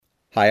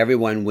Hi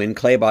everyone, Win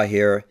Claybaugh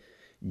here.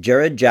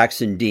 Jared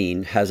Jackson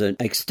Dean has an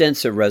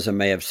extensive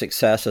resume of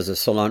success as a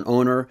salon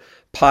owner,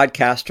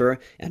 podcaster,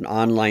 and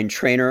online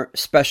trainer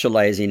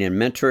specializing in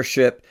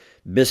mentorship,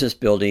 business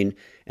building,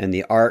 and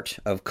the art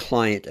of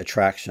client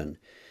attraction.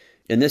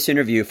 In this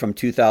interview from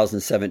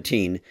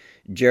 2017,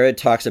 Jared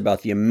talks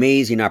about the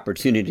amazing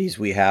opportunities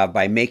we have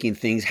by making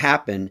things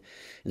happen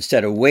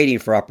instead of waiting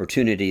for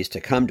opportunities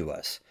to come to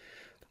us.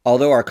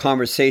 Although our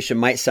conversation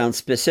might sound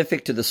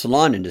specific to the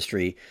salon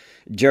industry,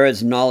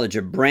 Jared's knowledge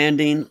of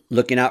branding,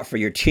 looking out for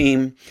your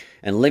team,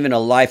 and living a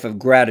life of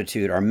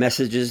gratitude are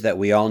messages that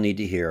we all need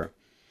to hear.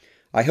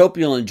 I hope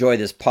you'll enjoy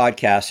this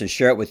podcast and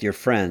share it with your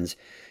friends,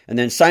 and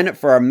then sign up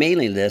for our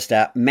mailing list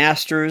at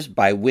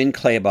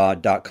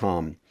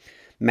mastersbywinclaybaugh.com.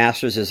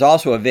 Masters is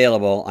also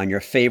available on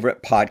your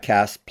favorite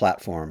podcast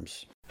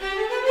platforms.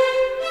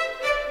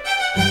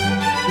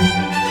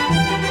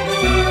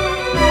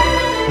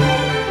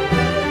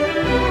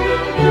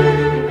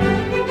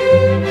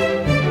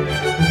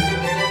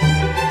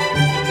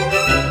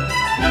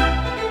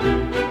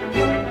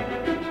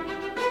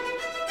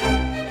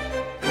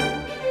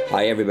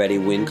 Hi everybody,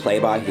 Win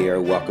Claybaugh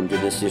here. Welcome to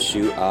this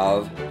issue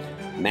of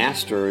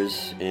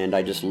Masters, and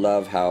I just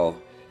love how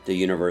the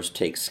universe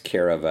takes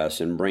care of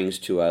us and brings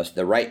to us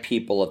the right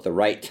people at the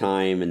right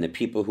time and the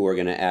people who are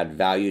going to add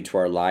value to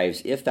our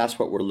lives if that's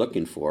what we're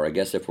looking for. I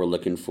guess if we're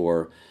looking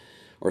for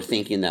or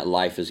thinking that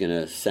life is going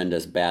to send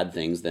us bad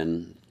things,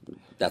 then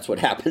that's what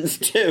happens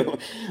too.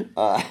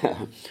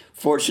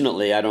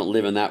 Fortunately, I don't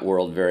live in that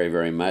world very,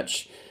 very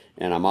much.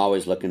 And I'm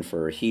always looking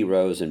for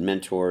heroes and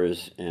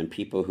mentors and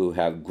people who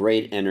have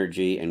great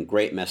energy and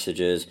great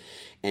messages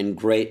and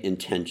great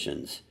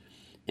intentions.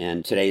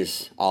 And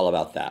today's all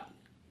about that.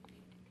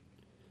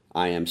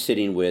 I am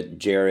sitting with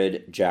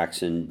Jared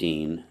Jackson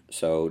Dean.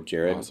 So,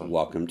 Jared, awesome.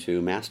 Welcome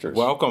to Masters.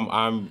 Welcome.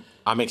 I'm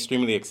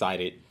extremely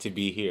excited to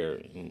be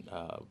here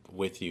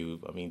with you.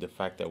 I mean, the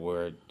fact that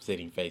we're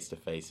sitting face to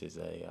face is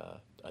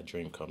a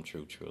dream come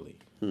true, truly.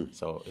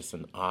 So it's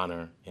an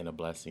honor and a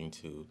blessing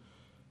to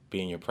be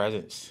in your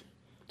presence.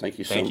 Thank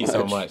you so much. Thank you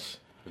so much.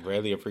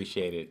 Really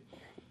appreciate it.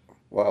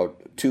 Wow,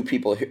 two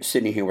people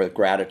sitting here with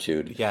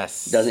gratitude.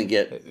 Yes. Doesn't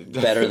get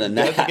better than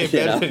that. Doesn't get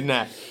better than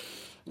that.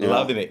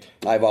 Loving it.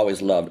 I've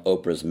always loved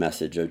Oprah's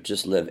message of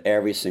just live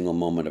every single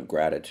moment of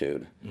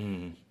gratitude.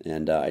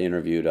 And I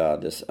interviewed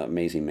this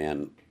amazing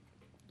man,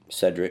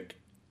 Cedric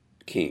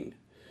King,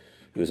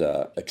 who's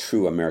a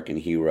true American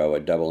hero, a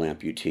double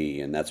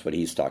amputee, and that's what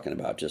he's talking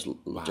about. Just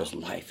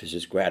life is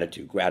just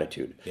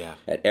gratitude. Yeah.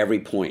 At every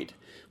point.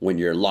 When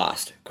you're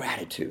lost,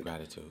 gratitude.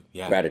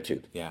 Yeah.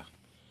 Gratitude. Yeah.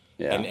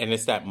 Yeah. And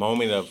it's that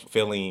moment of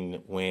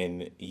feeling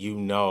when you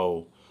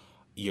know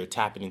you're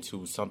tapping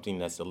into something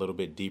that's a little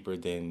bit deeper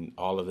than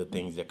all of the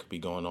things that could be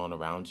going on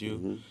around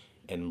you,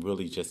 and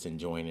really just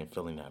enjoying and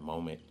feeling that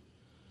moment.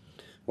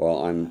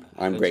 Well, I'm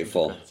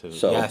grateful.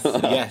 So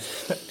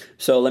yes.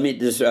 So let me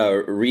just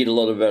read a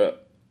little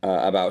bit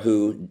about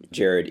who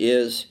Jared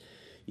is.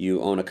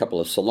 You own a couple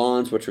of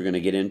salons, which we're going to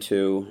get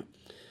into.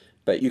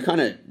 But you kind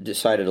of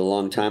decided a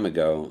long time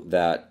ago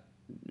that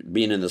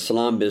being in the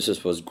salon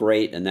business was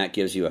great, and that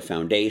gives you a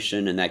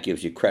foundation, and that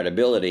gives you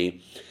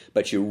credibility,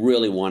 but you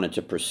really wanted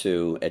to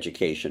pursue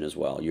education as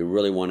well. You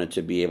really wanted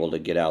to be able to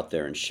get out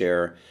there and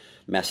share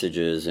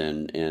messages,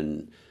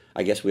 and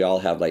I guess we all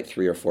have like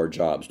 3 or 4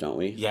 jobs, don't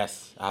we?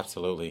 Yes,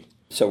 absolutely.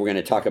 So we're going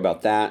to talk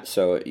about that.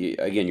 So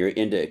again, you're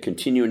into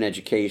continuing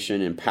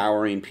education,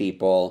 empowering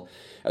people,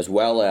 as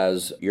well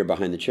as you're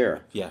behind the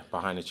chair. Yeah,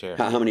 behind the chair.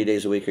 How many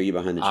days a week are you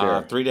behind the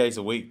chair? 3 days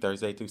a week,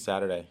 Thursday through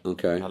Saturday.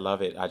 Okay. I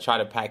love it. I try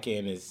to pack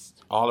in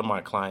all of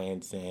my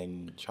clients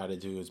and try to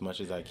do as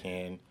much as I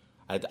can.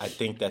 I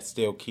think that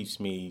still keeps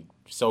me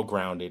so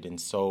grounded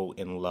and so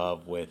in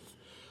love with,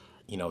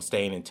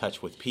 staying in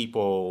touch with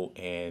people,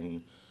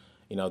 and,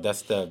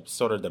 that's the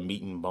sort of the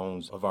meat and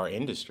bones of our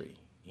industry.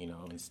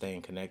 And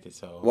staying connected.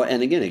 So well,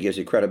 and again, it gives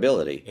you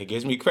credibility. It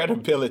gives me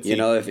credibility.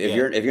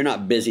 If you're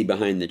not busy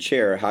behind the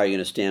chair, how are you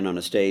going to stand on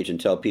a stage and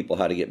tell people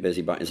how to get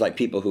busy? It's like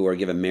people who are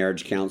given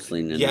marriage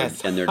counseling and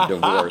they're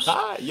divorced.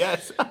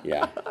 Yes.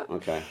 Yeah.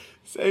 Okay.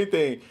 Same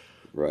thing.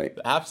 Right.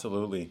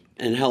 Absolutely.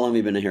 And how long have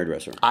you been a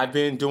hairdresser? I've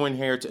been doing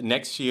hair.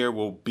 Next year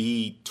will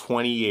be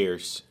 20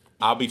 years.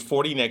 I'll be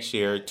 40 next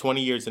year.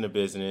 20 years in the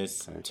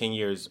business. Okay. 10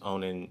 years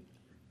owning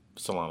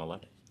Salon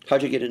 11.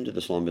 How'd you get into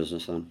the salon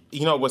business then?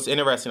 What's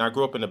interesting, I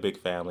grew up in a big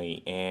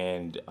family,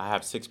 and I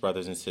have 6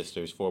 brothers and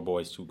sisters, 4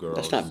 boys, 2 girls.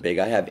 That's not big.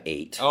 I have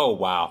 8. Oh,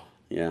 wow.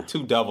 Yeah.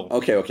 2 double.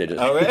 Okay.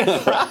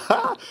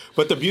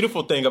 But the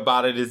beautiful thing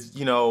about it is,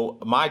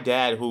 my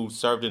dad, who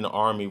served in the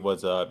Army,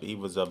 was a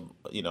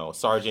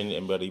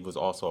sergeant, but he was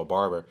also a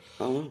barber.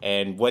 Oh.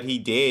 And what he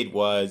did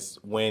was,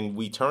 when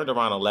we turned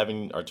around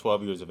 11 or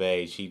 12 years of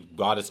age, he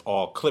got us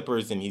all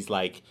clippers, and he's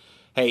like,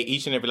 hey,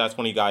 each and every last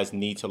one of you guys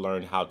need to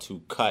learn how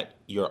to cut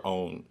your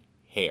own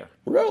hair.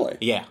 Really?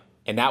 Yeah.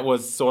 And that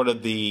was sort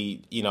of the,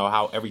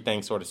 how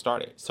everything sort of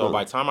started. So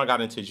by the time I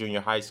got into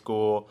junior high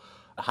school,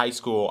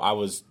 I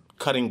was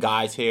cutting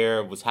guys'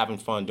 hair, was having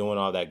fun doing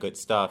all that good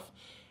stuff.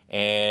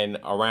 And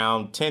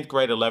around 10th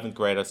grade, 11th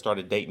grade, I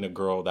started dating a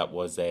girl that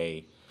was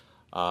a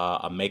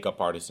a makeup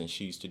artist, and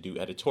she used to do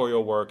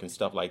editorial work and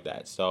stuff like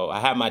that. So I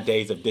had my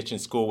days of ditching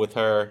school with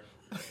her.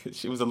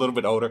 She was a little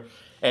bit older,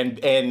 and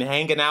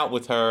hanging out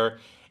with her,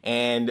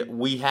 and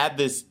we had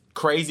this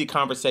crazy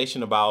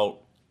conversation about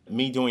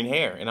me doing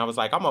hair. And I was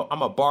like, I'm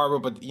a barber,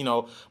 but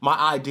my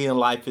idea in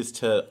life is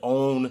to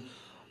own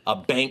a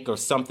bank or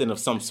something of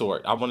some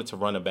sort. I wanted to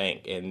run a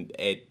bank, and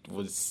it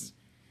was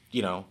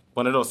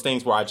one of those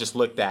things where I just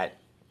looked at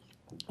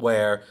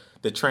where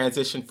the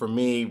transition for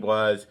me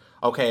was,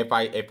 okay,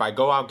 if I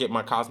go out get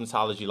my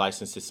cosmetology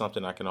license, it's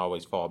something I can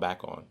always fall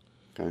back on.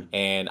 Okay.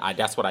 And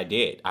that's what I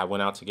did. I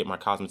went out to get my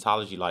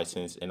cosmetology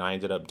license, and I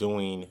ended up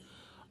doing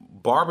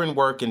barbering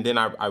work, and then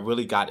I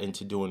really got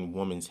into doing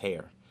women's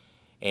hair.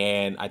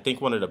 And I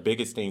think one of the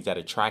biggest things that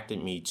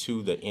attracted me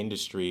to the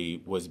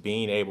industry was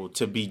being able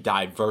to be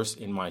diverse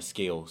in my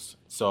skills.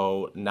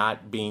 So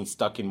not being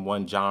stuck in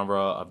one genre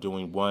of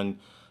doing one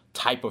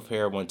type of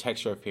hair, one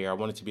texture of hair. I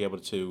wanted to be able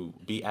to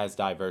be as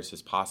diverse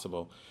as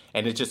possible.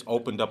 And it just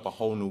opened up a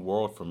whole new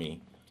world for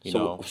me.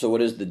 So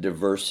what is the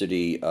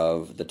diversity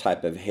of the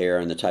type of hair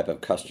and the type of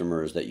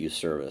customers that you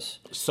service?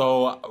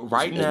 So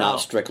right now, it's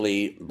not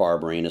strictly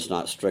barbering. It's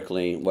not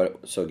strictly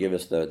what. So give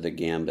us the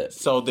gambit.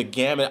 So the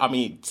gambit. I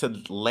mean, to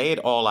lay it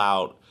all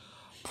out,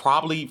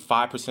 probably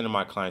 5% of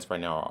my clients right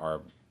now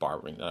are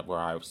barbering, where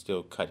I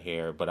still cut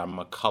hair. But I'm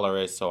a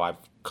colorist, so I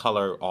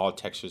color all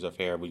textures of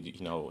hair. We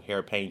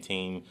hair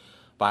painting,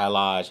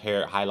 biolage,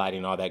 hair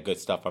highlighting, all that good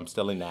stuff. I'm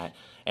still in that.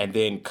 And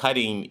then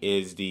cutting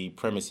is the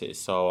premises.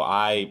 So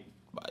I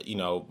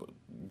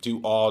do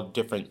all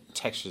different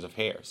textures of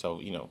hair. So,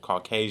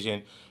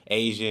 Caucasian,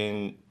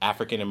 Asian,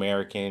 African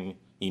American,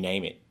 you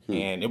name it.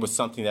 And it was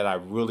something that I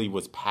really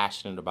was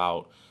passionate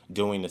about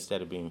doing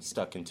instead of being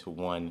stuck into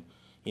one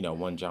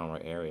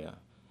genre area.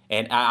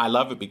 And I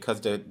love it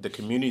because the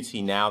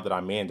community now that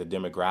I'm in, the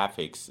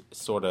demographics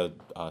sort of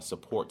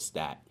supports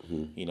that,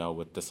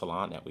 with the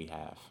salon that we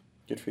have.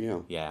 Good for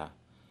you. Yeah.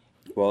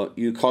 Well,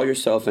 you call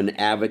yourself an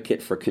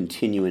advocate for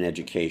continuing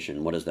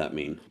education. What does that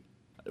mean?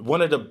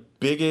 One of the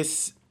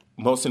biggest,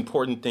 most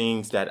important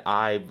things that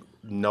I've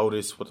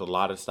noticed with a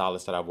lot of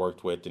stylists that I've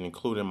worked with, and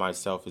including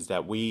myself, is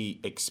that we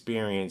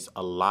experience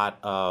a lot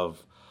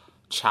of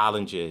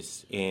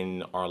challenges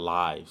in our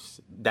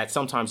lives. That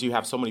sometimes you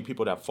have so many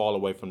people that fall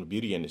away from the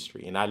beauty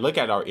industry. And I look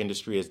at our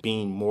industry as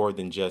being more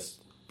than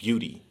just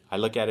beauty. I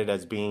look at it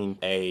as being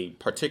a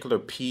particular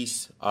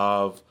piece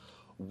of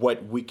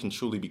what we can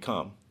truly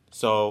become.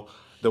 So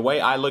the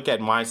way I look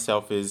at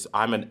myself is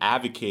I'm an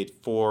advocate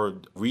for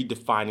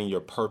redefining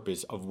your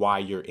purpose of why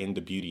you're in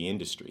the beauty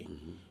industry.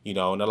 And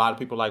a lot of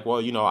people are like,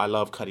 well, I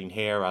love cutting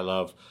hair, I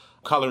love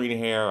coloring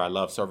hair, I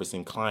love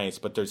servicing clients,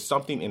 but there's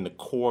something in the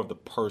core of the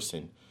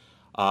person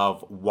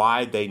of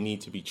why they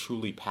need to be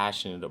truly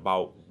passionate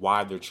about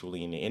why they're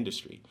truly in the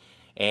industry.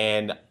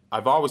 And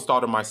I've always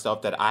thought of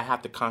myself that I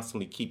have to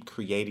constantly keep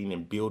creating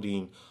and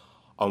building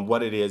on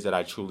what it is that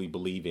I truly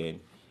believe in.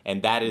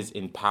 And that is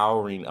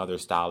empowering other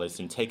stylists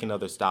and taking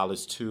other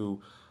stylists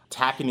to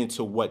tapping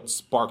into what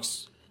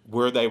sparks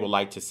where they would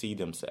like to see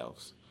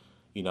themselves,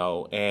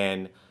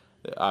 and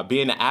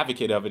being an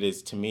advocate of it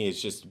is, to me,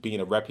 is just being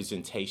a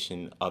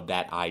representation of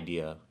that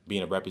idea,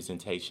 being a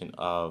representation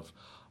of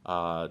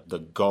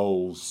the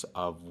goals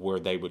of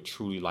where they would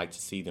truly like to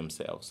see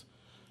themselves,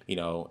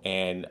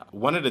 and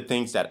one of the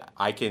things that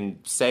I can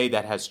say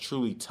that has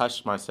truly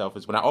touched myself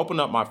is when I opened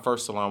up my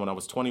first salon when I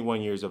was 21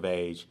 years of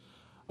age.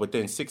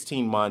 Within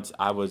 16 months,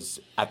 I was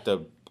at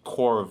the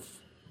core of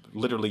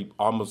literally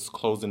almost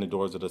closing the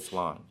doors of the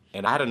salon.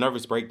 And I had a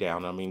nervous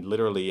breakdown. I mean,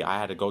 literally, I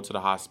had to go to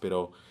the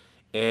hospital.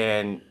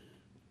 And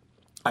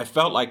I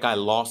felt like I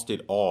lost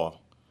it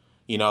all,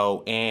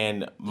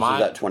 and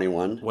was at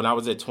 21? When I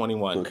was at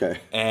 21. Okay.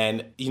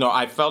 And,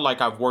 I felt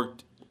like I've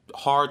worked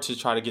hard to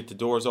try to get the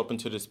doors open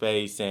to the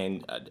space.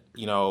 And,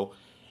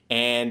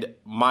 and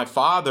my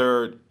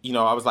father,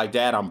 I was like,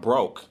 Dad, I'm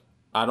broke.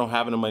 I don't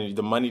have any money.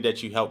 The money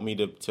that you helped me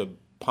to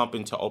pump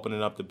into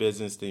opening up the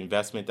business, the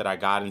investment that I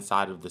got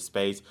inside of the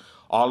space,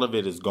 all of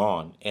it is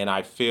gone. And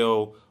I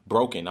feel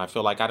broken. I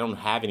feel like I don't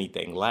have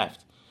anything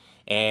left.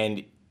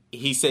 And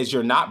he says,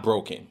 you're not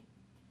broken.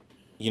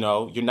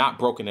 You're not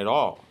broken at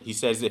all. He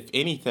says, if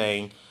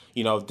anything,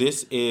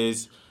 this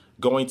is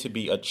going to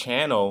be a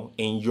channel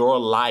in your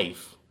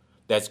life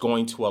that's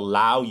going to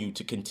allow you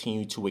to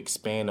continue to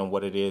expand on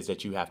what it is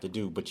that you have to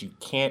do. But you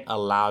can't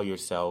allow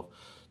yourself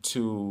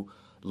to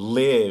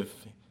live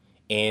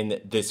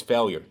in this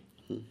failure,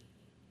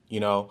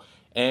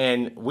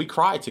 and we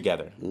cried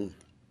together.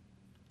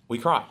 We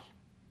cried,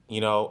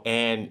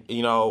 and,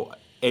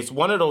 it's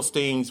one of those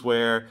things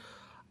where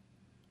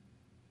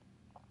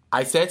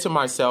I said to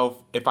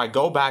myself, if I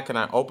go back and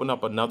I open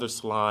up another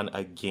salon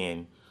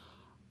again,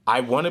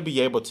 I want to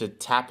be able to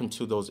tap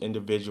into those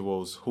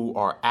individuals who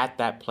are at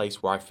that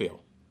place where I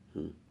feel,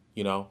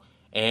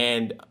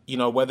 and,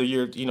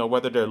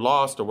 whether they're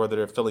lost or whether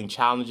they're feeling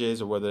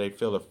challenges or whether they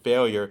feel a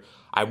failure,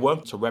 I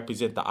want to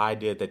represent the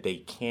idea that they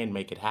can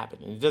make it happen.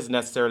 And it doesn't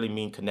necessarily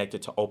mean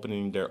connected to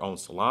opening their own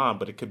salon,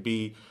 but it could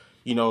be,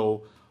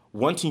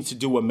 wanting to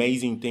do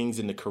amazing things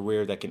in the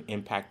career that can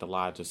impact the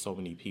lives of so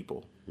many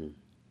people.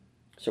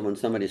 So when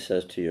somebody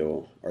says to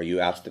you, or you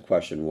ask the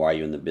question, why are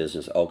you in the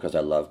business? Oh, because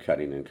I love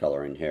cutting and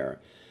coloring hair.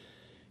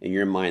 In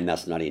your mind,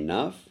 that's not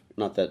enough.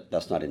 Not that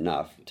that's not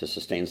enough to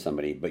sustain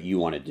somebody, but you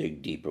want to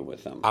dig deeper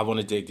with them. I want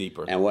to dig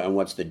deeper. And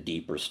what's the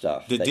deeper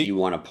stuff that you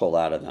want to pull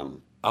out of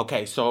them?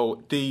 Okay,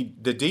 so the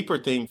deeper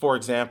thing, for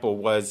example,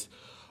 was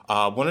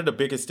one of the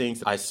biggest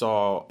things I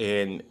saw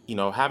in,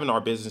 having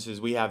our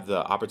businesses. We have the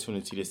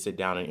opportunity to sit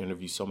down and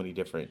interview so many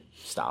different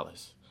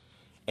stylists.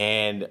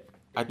 And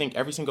I think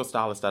every single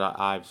stylist that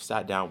I've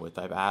sat down with,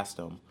 I've asked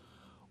them,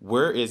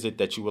 where is it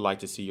that you would like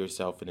to see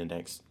yourself in the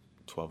next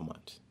 12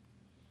 months?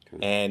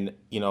 Okay. And,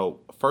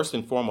 first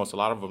and foremost, a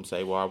lot of them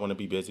say, well, I want to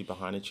be busy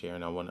behind a chair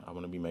and I want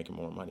to be making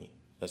more money.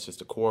 That's just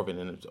the core of it.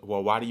 And,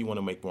 well, why do you want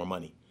to make more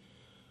money?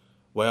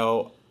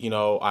 Well,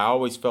 I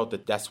always felt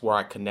that that's where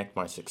I connect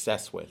my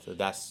success with.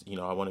 That's,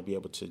 I want to be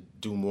able to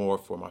do more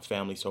for my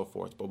family, so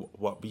forth.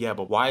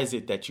 But why is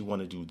it that you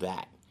want to do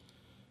that?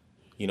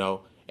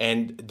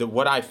 And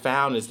what I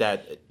found is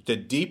that the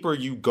deeper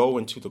you go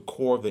into the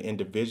core of the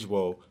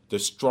individual, the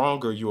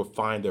stronger you will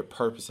find their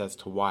purpose as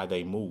to why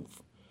they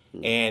move.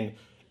 Mm-hmm. And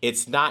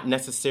it's not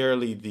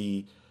necessarily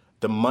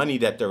the money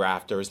that they're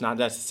after. It's not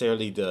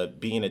necessarily the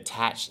being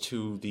attached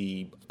to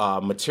the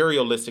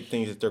materialistic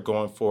things that they're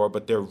going for,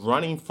 but they're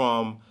running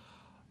from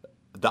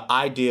the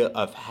idea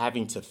of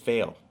having to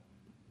fail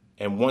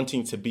and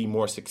wanting to be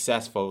more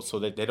successful so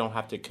that they don't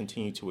have to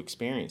continue to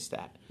experience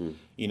that.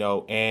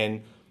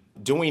 And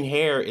doing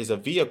hair is a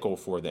vehicle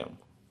for them.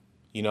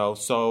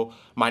 So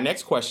my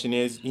next question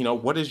is,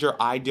 what is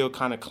your ideal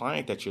kind of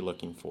client that you're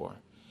looking for?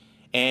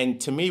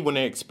 And to me, when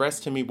they express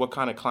to me what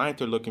kind of client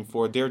they're looking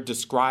for, they're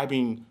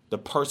describing the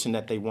person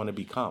that they want to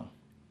become.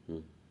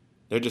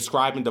 They're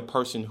describing the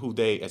person who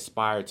they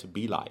aspire to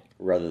be like.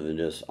 Rather than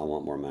just, I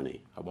want more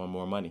money. I want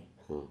more money.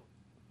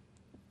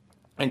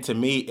 And to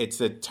me, it's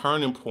a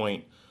turning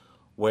point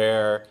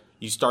where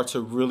you start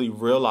to really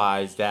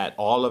realize that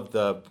all of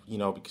the,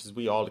 because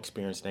we all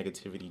experience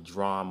negativity,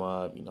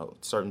 drama,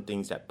 certain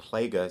things that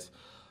plague us.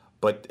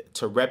 But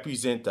to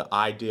represent the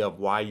idea of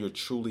why you're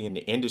truly in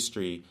the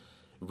industry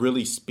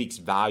really speaks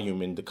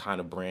volume in the kind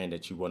of brand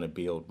that you want to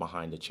build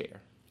behind the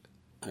chair.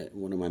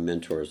 One of my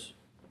mentors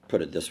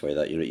put it this way,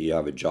 that you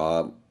have a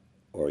job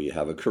or you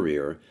have a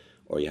career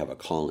or you have a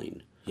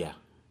calling. Yeah.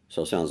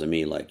 So it sounds to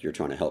me like you're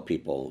trying to help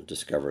people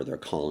discover their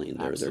calling,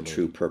 their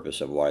true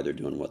purpose of why they're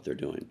doing what they're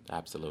doing.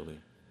 Absolutely.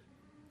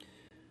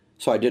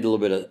 So I did a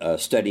little bit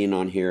of studying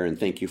on here, and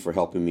thank you for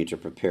helping me to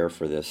prepare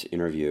for this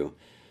interview.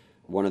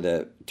 One of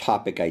the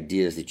topic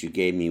ideas that you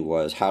gave me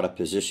was how to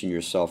position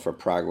yourself for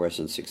progress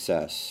and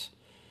success,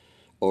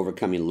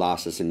 overcoming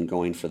losses and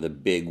going for the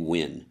big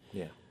win.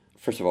 Yeah.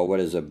 First of all, what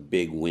is a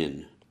big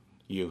win?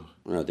 You.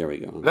 Oh, there we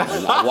go. Why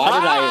did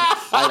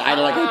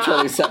I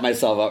totally set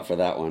myself up for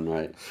that one,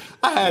 right?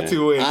 I had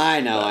to win. I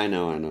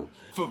know.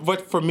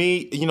 But for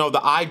me,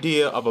 the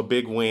idea of a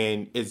big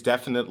win is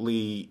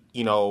definitely,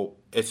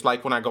 it's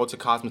like when I go to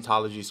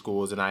cosmetology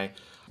schools and I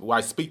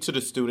speak to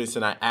the students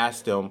and I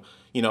ask them,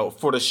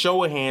 for the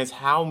show of hands,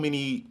 how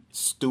many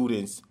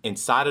students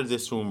inside of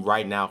this room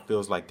right now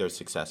feels like they're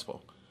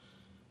successful?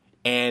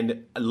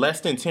 And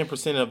less than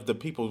 10% of the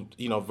people,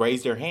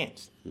 raise their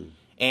hands.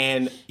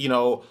 And,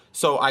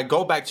 so I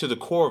go back to the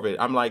core of it.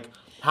 I'm like,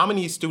 how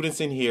many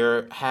students in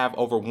here have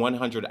over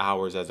 100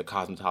 hours as a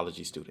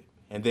cosmetology student?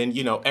 And then,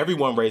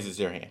 everyone raises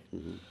their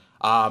hand.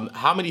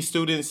 How many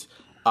students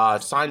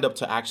signed up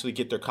to actually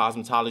get their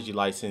cosmetology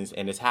license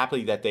and is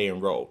happy that they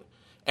enrolled?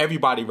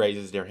 Everybody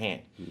raises their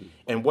hand.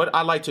 And what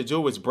I like to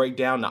do is break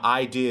down the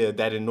idea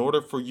that in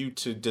order for you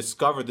to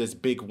discover this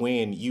big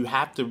win, you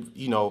have to,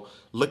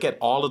 look at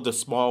all of the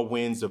small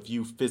wins of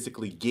you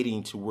physically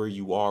getting to where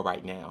you are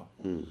right now.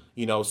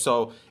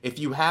 So if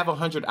you have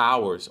 100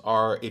 hours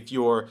or if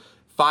you're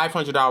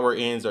 500 hour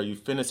ends or you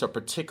finish a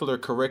particular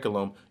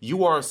curriculum,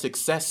 you are a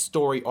success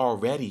story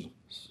already.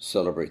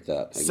 Celebrate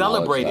that.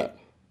 Celebrate it.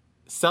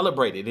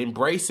 Celebrate it.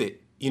 Embrace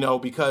it,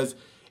 because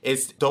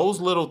it's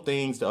those little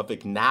things of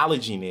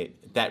acknowledging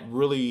it that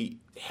really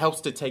helps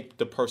to take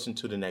the person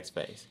to the next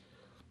phase.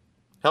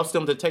 Helps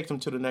them to take them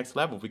to the next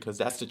level because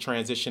that's the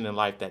transition in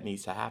life that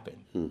needs to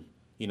happen.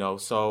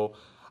 So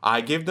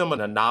I give them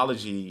an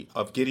analogy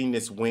of getting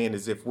this win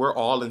as if we're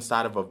all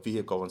inside of a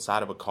vehicle,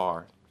 inside of a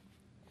car.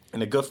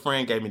 And a good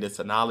friend gave me this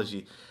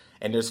analogy.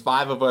 And there's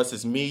 5 of us.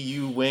 It's me,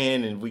 you,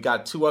 Win, and we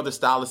got 2 other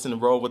stylists in the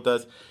row with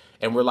us.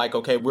 And we're like,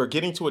 okay, we're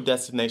getting to a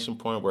destination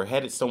point. We're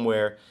headed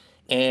somewhere.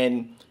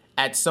 And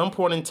at some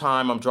point in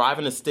time, I'm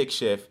driving a stick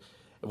shift.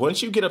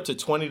 Once you get up to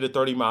 20 to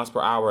 30 miles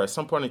per hour, at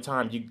some point in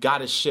time, you got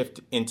to shift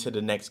into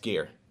the next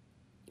gear.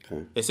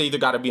 Okay. It's either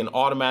got to be an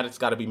automatic, it's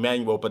got to be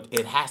manual, but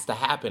it has to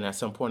happen at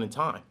some point in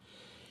time.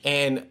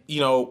 And,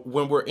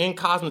 when we're in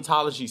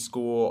cosmetology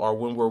school or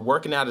when we're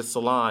working at a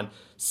salon,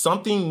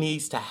 something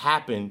needs to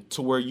happen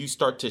to where you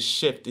start to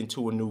shift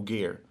into a new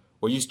gear,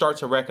 where you start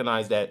to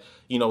recognize that,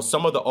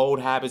 some of the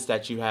old habits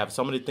that you have,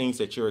 some of the things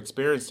that you're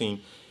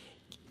experiencing,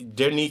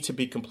 there need to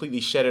be completely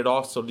shedded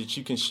off so that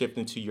you can shift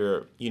into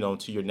your,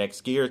 into your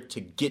next gear to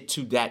get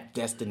to that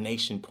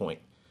destination point.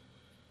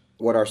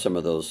 What are some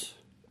of those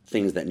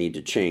things that need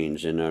to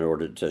change in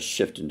order to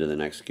shift into the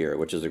next gear,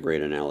 which is a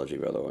great analogy,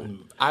 by the way?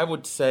 I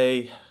would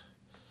say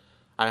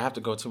I have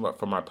to go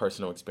from my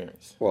personal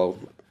experience. Well,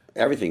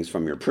 everything's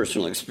from your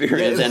personal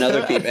experience and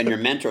other people and your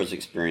mentors'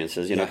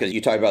 experiences, because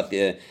you talk about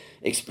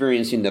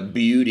experiencing the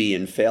beauty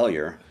in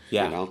failure.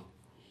 Yeah.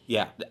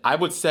 Yeah. I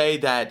would say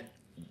that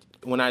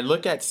when I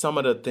look at some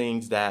of the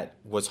things that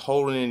was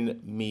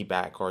holding me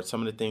back, or some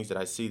of the things that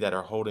I see that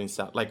are holding,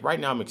 like right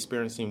now I'm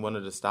experiencing one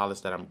of the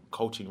stylists that I'm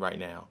coaching right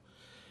now.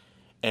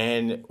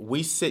 And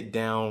we sit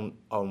down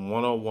on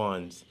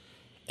one-on-ones,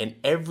 and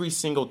every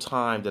single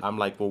time that I'm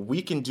like, well,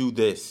 we can do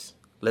this.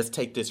 Let's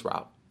take this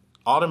route.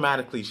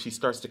 Automatically, she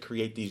starts to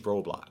create these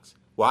roadblocks.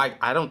 Well,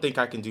 I don't think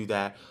I can do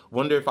that.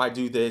 Wonder if I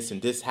do this and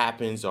this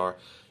happens, or,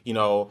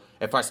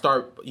 if I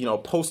start,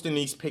 posting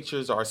these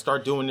pictures, or I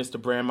start doing this to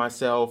brand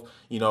myself,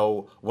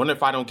 wonder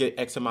if I don't get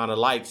X amount of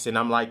likes. And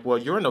I'm like, well,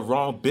 you're in the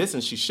wrong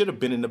business. You should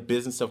have been in the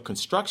business of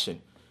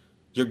construction.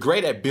 You're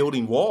great at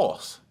building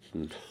walls.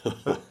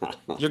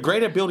 You're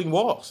great at building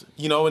walls,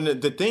 and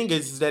the thing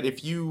is that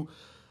if you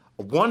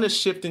want to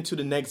shift into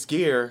the next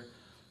gear,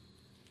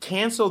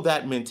 cancel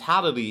that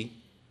mentality,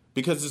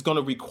 because it's going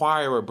to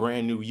require a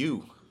brand new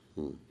you.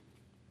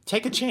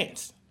 Take a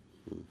chance.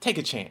 Take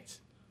a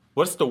chance.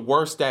 What's the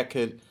worst that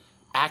could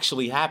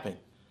actually happen?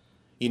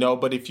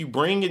 But if you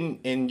bring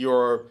in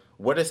your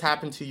what has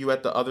happened to you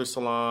at the other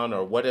salon,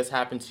 or what has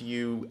happened to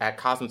you at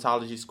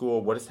cosmetology school,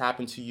 what has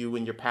happened to you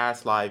in your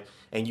past life,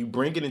 and you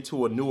bring it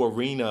into a new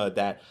arena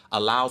that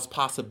allows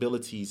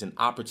possibilities and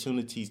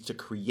opportunities to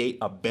create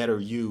a better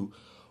you,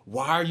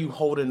 why are you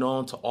holding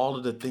on to all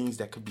of the things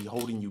that could be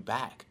holding you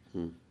back?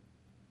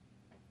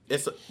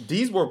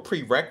 These were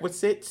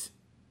prerequisites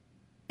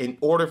in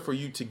order for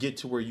you to get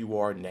to where you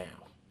are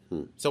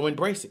now. So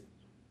embrace it.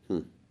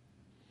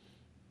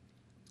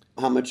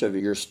 How much of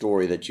your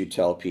story that you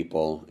tell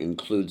people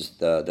includes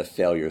the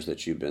failures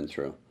that you've been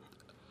through?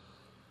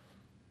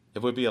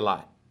 It would be a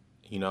lot.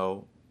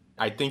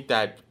 I think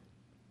that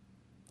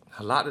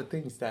a lot of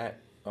things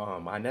that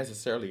I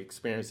necessarily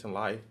experienced in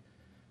life,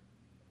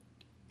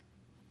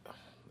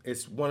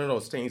 it's one of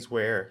those things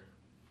where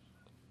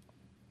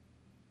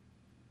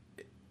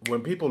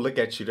when people look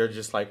at you, they're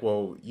just like,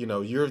 well,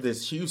 you're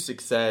this huge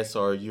success,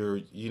 or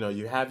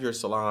you have your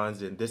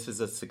salons, and this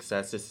is a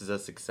success, this is a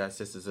success,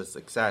 this is a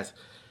success.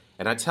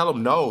 And I tell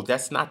them, no,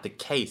 that's not the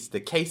case. The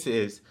case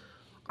is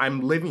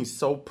I'm living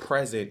so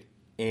present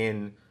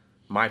in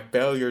my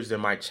failures and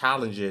my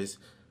challenges,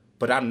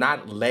 but I'm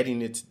not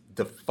letting it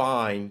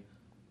define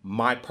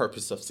my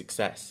purpose of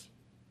success.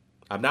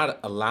 I'm not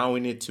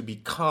allowing it to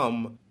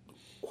become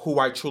who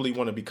I truly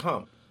want to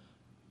become.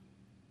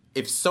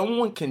 If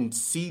someone can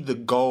see the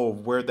goal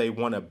of where they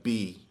want to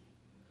be,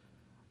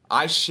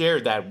 I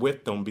share that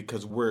with them,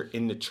 because we're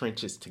in the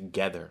trenches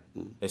together.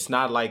 It's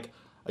not like,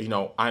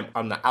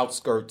 I'm the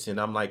outskirts and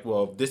I'm like,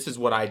 well, this is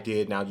what I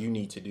did, now you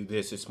need to do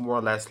this. It's more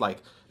or less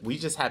like we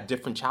just have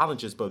different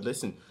challenges, but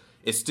listen,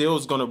 it still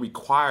is going to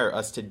require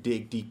us to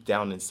dig deep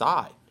down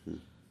inside.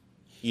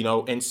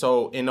 And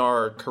so in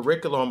our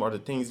curriculum, or the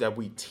things that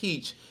we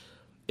teach,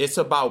 it's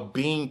about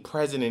being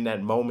present in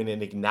that moment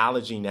and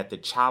acknowledging that the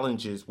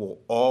challenges will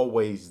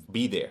always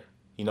be there.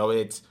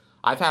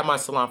 I've had my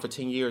salon for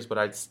 10 years, but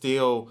I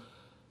still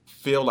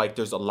feel like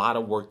there's a lot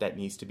of work that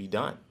needs to be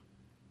done.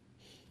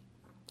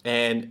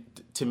 And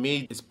to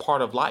me, it's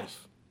part of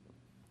life.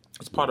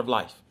 It's part of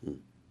life,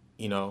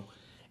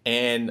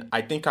 And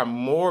I think I'm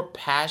more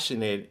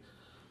passionate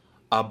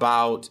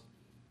about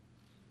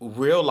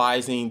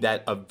realizing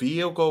that a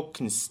vehicle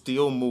can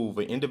still move,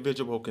 an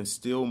individual can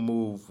still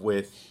move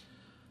with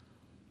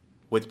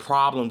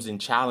problems and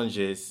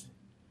challenges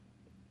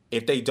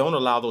if they don't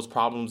allow those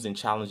problems and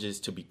challenges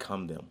to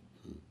become them.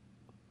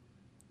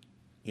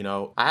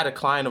 I had a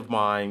client of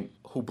mine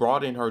who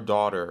brought in her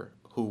daughter,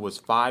 who was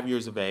 5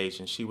 years of age,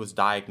 and she was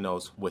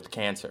diagnosed with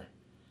cancer.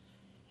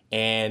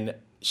 And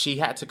she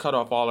had to cut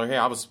off all her hair.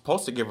 I was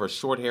supposed to give her a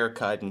short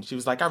haircut, and she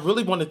was like, I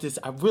really want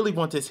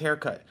this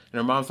haircut. And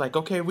her mom's like,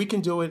 okay, we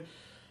can do it.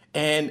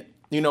 And,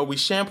 we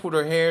shampooed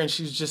her hair, and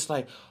she was just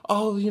like,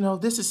 oh,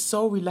 this is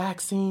so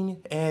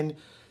relaxing. And,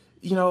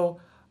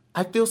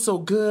 I feel so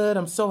good.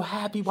 I'm so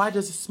happy. Why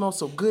does it smell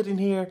so good in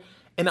here?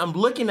 And I'm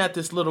looking at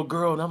this little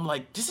girl, and I'm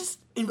like, this is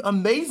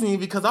amazing,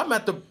 because I'm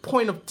at the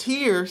point of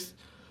tears,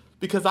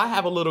 because I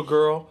have a little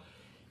girl,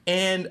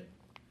 and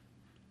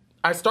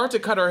I start to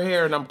cut her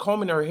hair, and I'm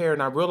combing her hair,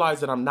 and I realize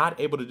that I'm not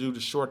able to do the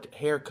short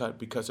haircut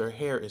because her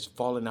hair is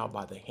falling out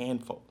by the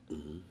handful.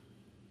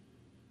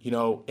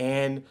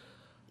 And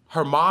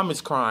her mom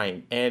is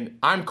crying, and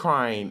I'm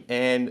crying,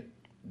 and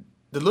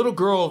the little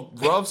girl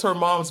rubs her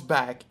mom's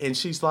back, and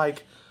she's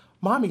like,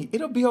 Mommy,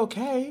 it'll be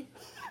okay.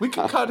 We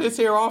can cut his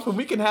hair off, and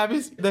we can have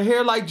the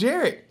hair like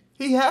Jared.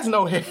 He has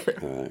no hair.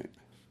 Right.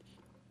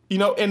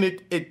 And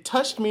it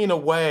touched me in a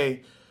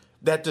way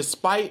that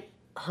despite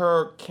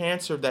her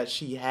cancer that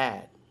she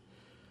had,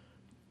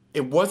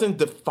 it wasn't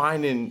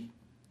defining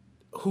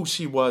who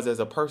she was as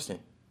a person.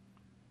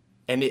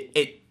 And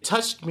it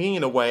touched me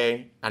in a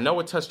way, I know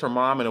it touched her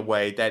mom in a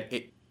way, that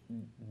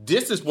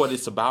this is what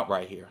it's about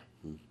right here.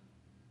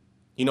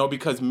 You know,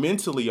 because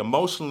mentally,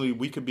 emotionally,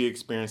 we could be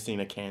experiencing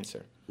a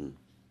cancer.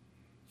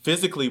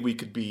 Physically, we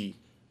could be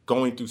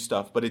going through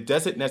stuff, but it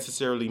doesn't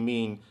necessarily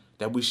mean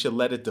that we should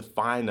let it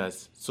define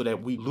us so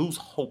that we lose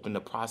hope in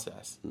the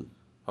process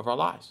of our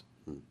lives.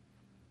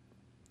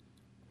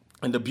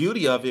 And the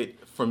beauty of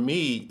it, for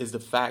me, is the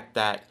fact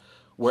that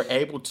we're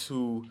able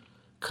to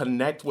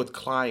connect with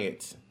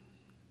clients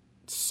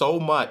so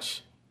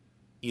much,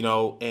 you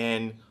know,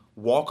 and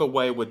walk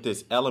away with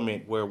this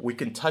element where we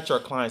can touch our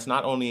clients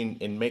not only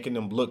in making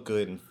them look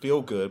good and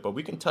feel good, but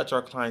we can touch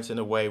our clients in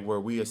a way where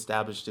we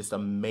establish this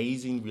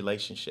amazing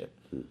relationship.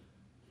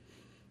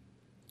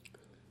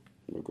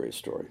 What a great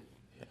story.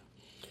 Yeah.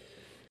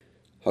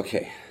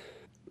 Okay.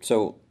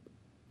 So,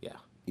 Yeah.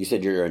 you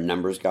said you're a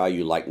numbers guy.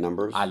 You like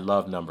numbers? I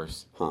love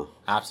numbers. Huh.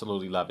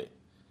 Absolutely love it.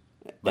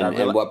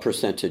 And what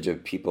percentage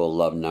of people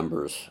love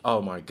numbers?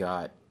 Oh, my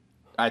God.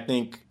 I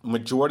think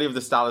majority of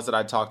the stylists that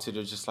I talk to,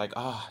 they're just like,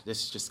 oh,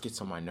 this just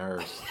gets on my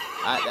nerves.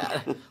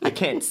 I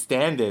can't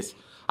stand this.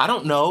 I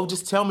don't know.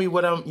 Just tell me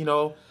what I'm, you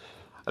know.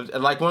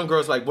 Like one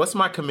girl's like, what's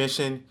my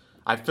commission?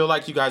 I feel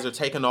like you guys are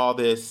taking all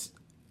this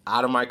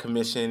out of my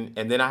commission.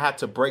 And then I had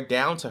to break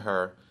down to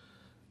her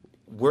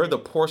where the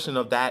portion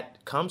of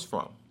that comes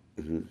from.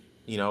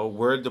 You know,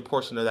 where the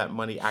portion of that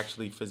money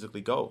actually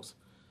physically goes.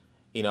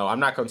 You know, I'm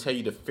not going to tell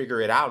you to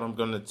figure it out. I'm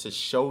going to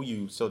show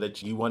you so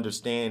that you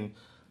understand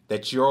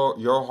that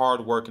your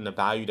hard work and the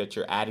value that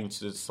you're adding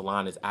to the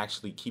salon is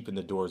actually keeping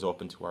the doors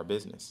open to our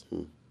business.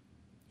 You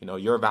know,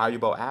 you're a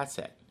valuable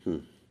asset.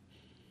 You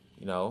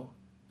know,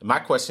 my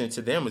question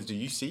to them is, do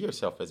you see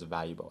yourself as a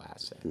valuable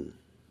asset?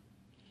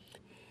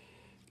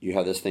 You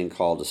have this thing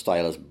called the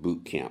Stylist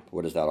Boot Camp.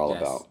 What is that all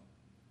about?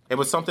 It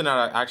was something that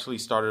I actually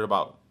started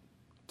about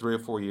 3 or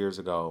 4 years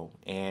ago.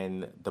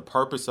 And the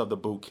purpose of the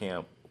boot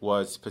camp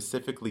was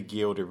specifically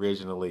geared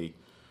originally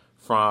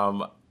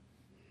from,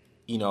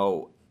 you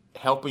know,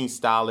 helping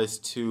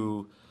stylists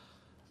to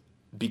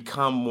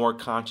become more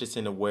conscious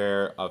and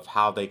aware of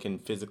how they can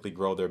physically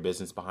grow their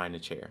business behind the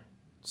chair.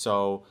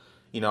 So,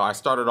 you know, I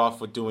started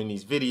off with doing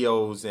these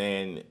videos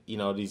and, you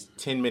know, these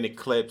 10-minute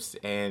clips,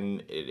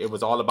 and it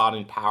was all about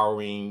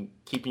empowering,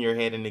 keeping your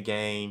head in the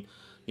game.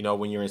 You know,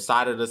 when you're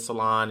inside of the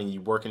salon and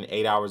you're working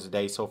 8 hours a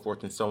day, so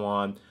forth and so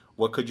on,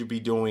 what could you be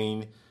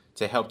doing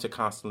to help to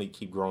constantly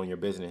keep growing your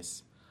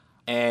business?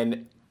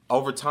 And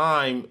over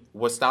time,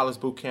 what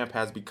Stylist Bootcamp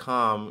has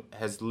become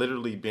has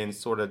literally been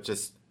sort of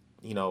just,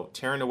 you know,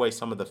 tearing away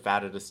some of the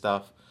fat of the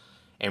stuff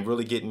and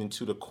really getting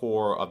into the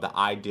core of the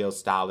ideal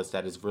stylist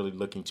that is really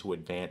looking to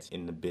advance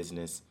in the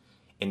business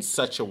in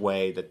such a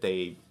way that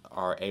they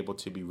are able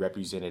to be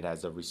represented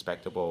as a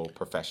respectable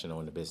professional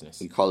in the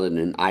business. You call it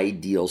an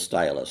ideal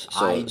stylist.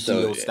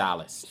 Ideal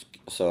stylist.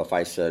 So if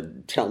I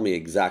said, tell me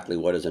exactly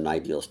what is an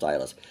ideal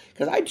stylist,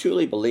 because I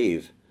truly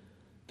believe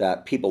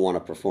that people want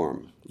to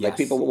perform. Like,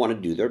 people want to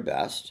do their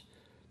best.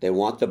 They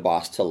want the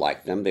boss to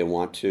like them. They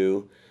want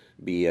to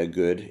be a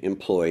good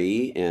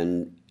employee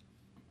and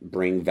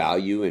bring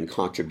value and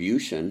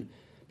contribution.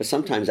 But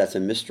sometimes that's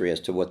a mystery as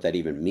to what that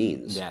even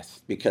means.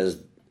 Yes.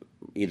 Because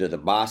either the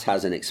boss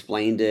hasn't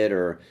explained it,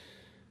 or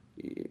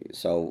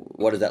so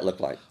what does that look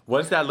like? What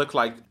does that look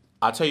like?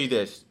 I'll tell you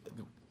this.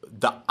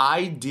 The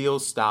ideal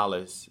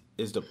stylist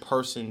is the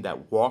person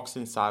that walks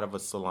inside of a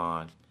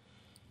salon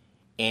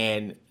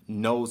and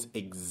knows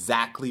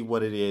exactly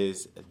what it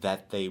is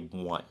that they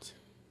want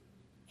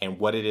and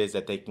what it is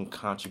that they can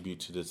contribute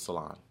to the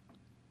salon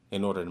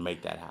in order to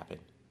make that happen.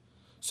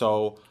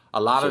 So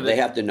they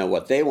have to know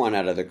what they want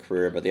out of the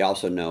career, but they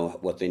also know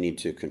what they need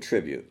to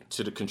contribute.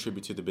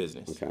 Contribute to the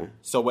business. Okay.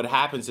 So what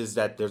happens is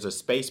that there's a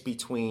space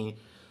between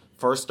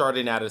first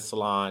starting at a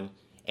salon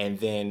and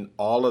then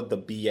all of the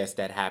BS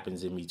that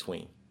happens in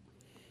between.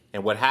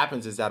 And what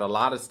happens is that a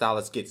lot of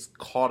stylists get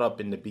caught up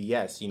in the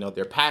BS. You know,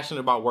 they're passionate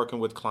about working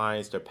with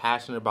clients. They're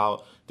passionate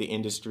about the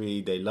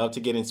industry. They love to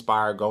get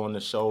inspired, go on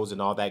the shows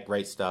and all that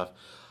great stuff.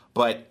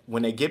 But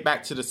when they get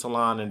back to the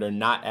salon and they're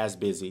not as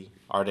busy,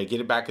 or they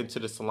get back into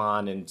the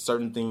salon and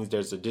certain things,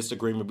 there's a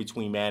disagreement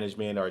between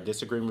management or a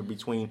disagreement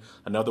between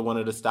another one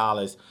of the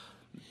stylists,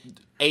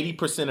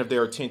 80% of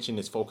their attention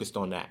is focused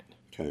on that.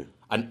 Okay.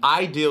 An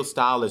ideal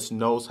stylist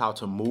knows how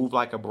to move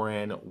like a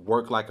brand,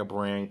 work like a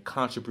brand,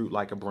 contribute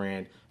like a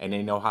brand, and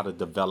they know how to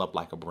develop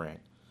like a brand.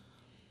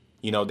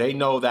 You know, they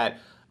know that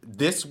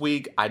this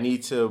week I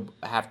need to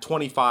have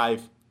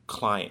 25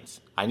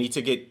 clients. I need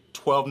to get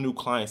 12 new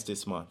clients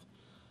this month.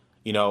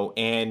 You know,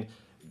 and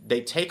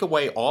they take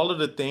away all of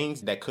the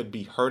things that could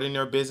be hurting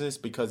their business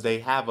because they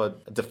have a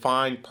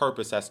defined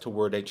purpose as to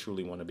where they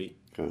truly want to be.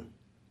 Okay.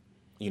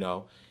 You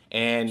know,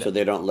 and so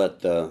they don't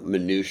let the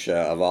minutia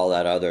of all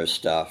that other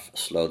stuff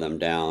slow them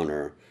down,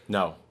 or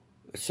no.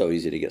 It's so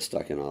easy to get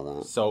stuck in all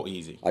that. So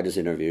easy. I just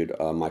interviewed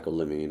Michael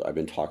Leming. I've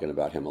been talking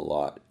about him a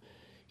lot.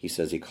 He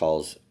says he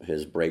calls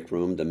his break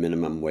room the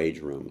minimum wage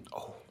room.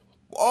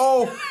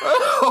 Oh,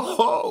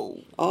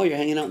 you're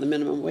hanging out in the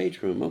minimum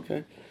wage room.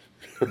 Okay.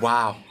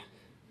 Wow.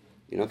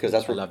 because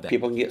that's I where love that.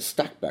 people can get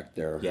stuck back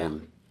there. Yeah.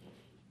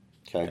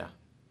 Okay. Yeah.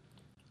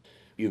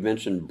 You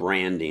mentioned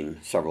branding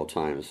several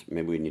times.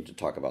 Maybe we need to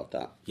talk about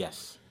that.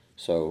 Yes.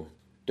 So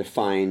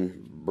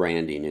define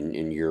branding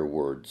in your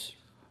words.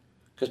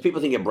 Because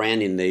people think of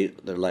branding,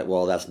 they're like,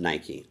 well, that's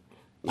Nike.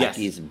 Yes.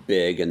 Nike's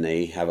big and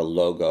they have a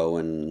logo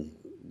and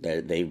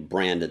they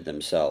branded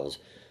themselves.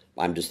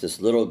 I'm just this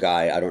little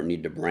guy. I don't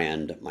need to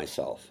brand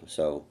myself.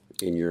 So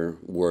in your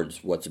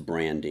words, what's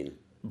branding?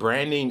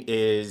 Branding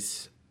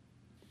is,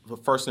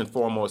 first and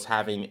foremost,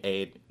 having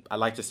I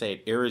like to say, an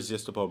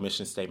irresistible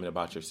mission statement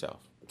about yourself.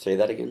 Say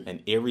that again.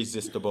 An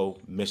irresistible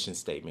mission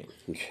statement.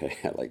 Okay,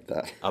 I like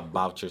that.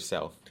 About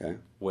yourself. Okay.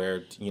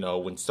 Where,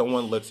 when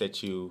someone looks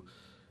at you,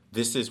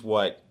 this is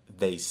what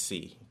they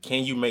see.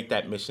 Can you make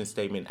that mission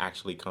statement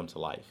actually come to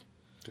life?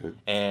 Okay.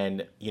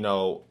 And,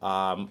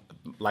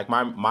 like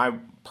my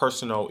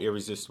personal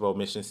irresistible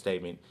mission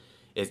statement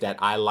is that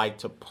I like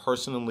to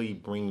personally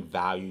bring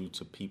value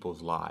to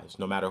people's lives.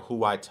 No matter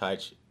who I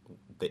touch,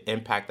 the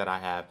impact that I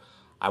have,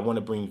 I want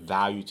to bring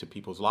value to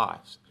people's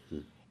lives.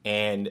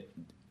 And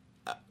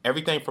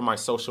everything from my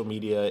social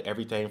media,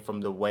 everything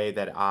from the way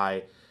that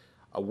I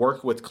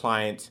work with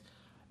clients,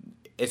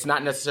 it's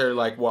not necessarily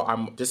like,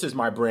 well, this is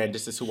my brand,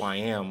 this is who I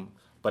am,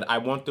 but I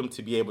want them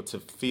to be able to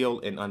feel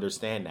and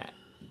understand that,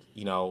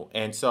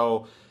 And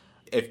so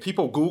if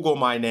people Google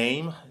my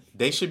name,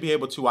 they should be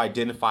able to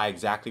identify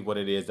exactly what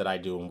it is that I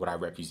do and what I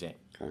represent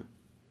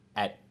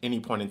at any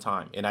point in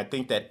time. And I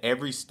think that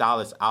every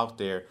stylist out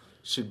there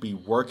should be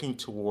working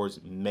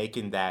towards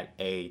making that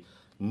a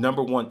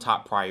number one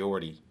top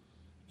priority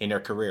in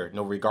their career.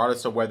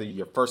 Regardless of whether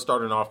you're first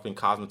starting off in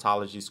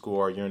cosmetology school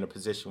or you're in a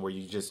position where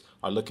you just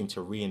are looking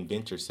to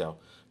reinvent yourself,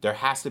 there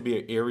has to be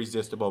an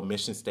irresistible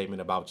mission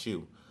statement about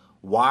you.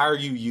 Why are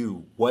you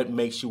you? What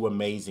makes you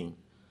amazing?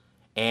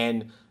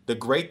 And the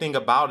great thing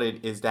about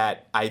it is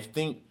that I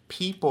think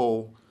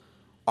people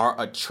are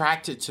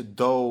attracted to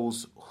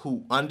those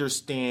who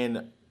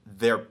understand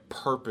their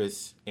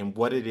purpose and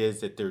what it is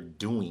that they're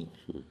doing.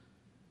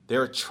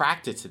 They're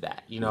attracted to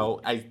that.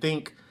 I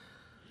think,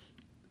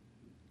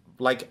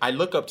 like, I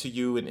look up to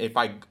you, and if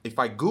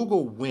I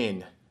Google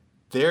Win,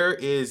 there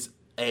is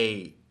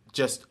a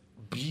just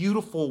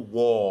beautiful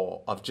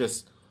wall of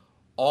just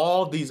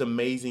all these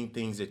amazing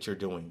things that you're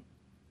doing,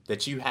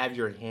 that you have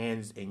your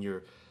hands and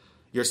your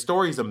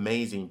story is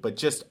amazing, but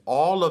just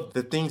all of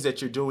the things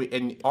that you're doing.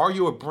 And are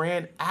you a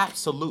brand?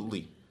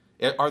 Absolutely.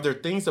 Are there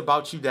things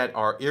about you that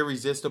are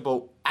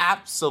irresistible?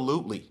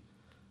 Absolutely.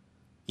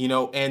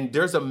 And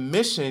there's a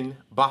mission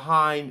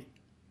behind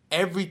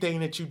everything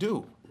that you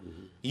do.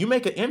 You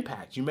make an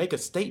impact, you make a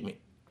statement,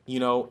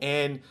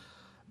 and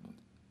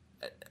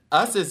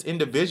us as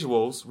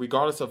individuals,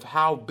 regardless of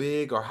how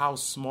big or how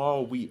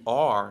small we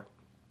are,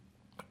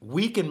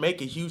 we can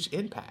make a huge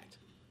impact.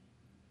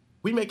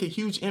 We make a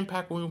huge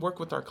impact when we work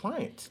with our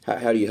clients.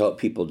 How do you help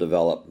people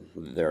develop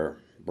their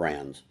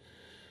brands?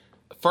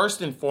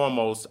 First and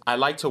foremost, I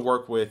like to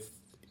work with,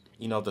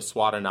 the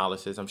SWOT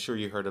analysis. I'm sure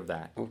you heard of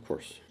that. Of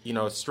course.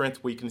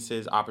 Strengths,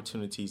 weaknesses,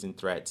 opportunities, and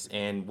threats.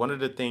 And one of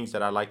the things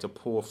that I like to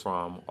pull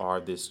from are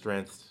the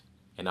strengths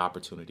and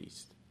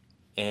opportunities.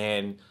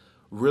 And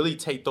really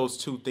take those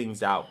two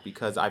things out,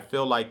 because I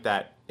feel like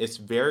that it's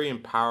very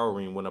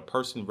empowering when a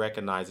person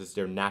recognizes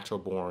their natural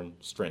born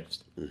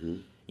strengths.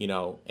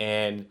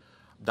 And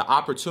the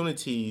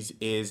opportunities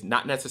is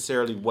not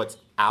necessarily what's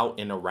out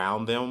and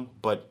around them,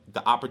 but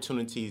the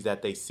opportunities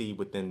that they see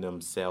within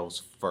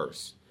themselves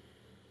first.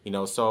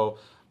 So,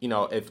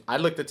 if I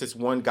looked at this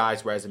one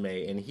guy's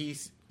resume and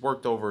he's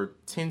worked over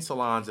 10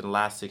 salons in the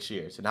last 6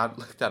 years, and I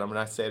looked at him and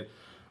I said,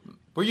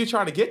 where are you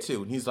trying to get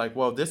to? And he's like,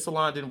 well, this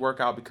salon didn't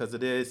work out because of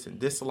this, and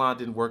this salon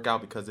didn't work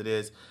out because of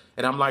this.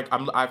 And I'm like,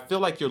 I feel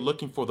like you're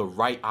looking for the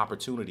right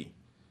opportunity.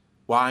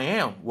 Well, I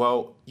am.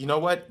 Well, you know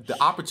what?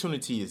 The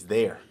opportunity is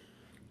there.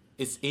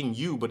 It's in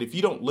you. But if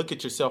you don't look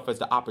at yourself as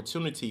the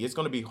opportunity, it's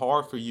going to be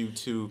hard for you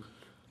to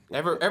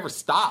ever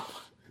stop.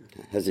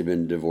 Has he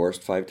been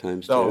divorced 5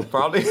 times too? Oh,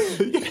 probably.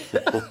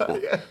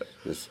 Yeah.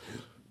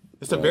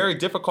 It's a very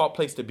difficult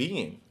place to be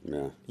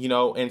in.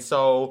 Yeah. And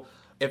so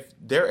if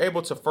they're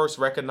able to first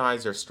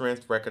recognize their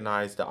strengths,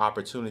 recognize the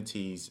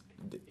opportunities,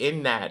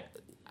 in that,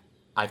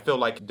 I feel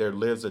like there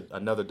lives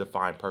another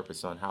defined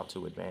purpose on how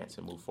to advance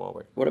and move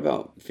forward. What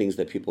about things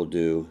that people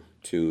do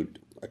to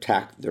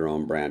attack their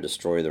own brand,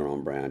 destroy their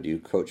own brand? Do you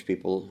coach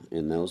people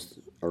in those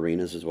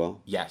arenas as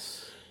well?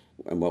 Yes.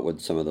 And what would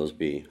some of those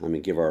be? I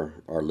mean, give our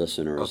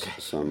listeners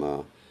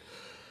some...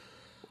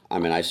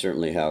 I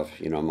certainly have,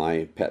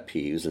 my pet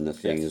peeves and the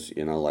things,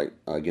 like,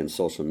 again,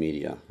 social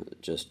media.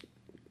 Just,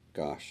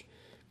 gosh,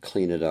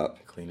 clean it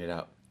up. Clean it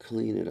up.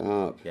 Clean it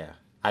up. Yeah.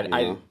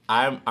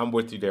 I'm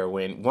with you there,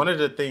 Win. One of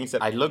the things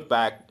that I look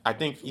back, I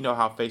think,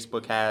 how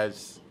Facebook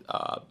has,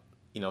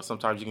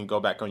 sometimes you can go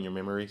back on your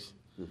memories.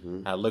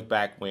 Mm-hmm. I look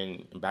back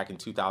back in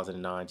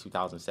 2009,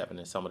 2007,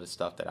 and some of the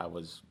stuff that I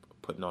was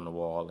putting on the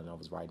wall and I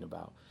was writing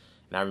about.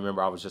 And I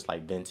remember I was just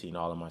like venting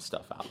all of my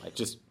stuff out, like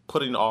just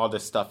putting all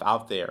this stuff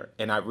out there.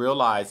 And I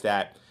realized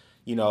that,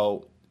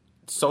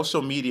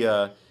 social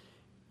media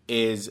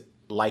is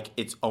like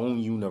its own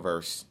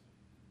universe.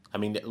 I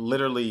mean,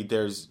 literally,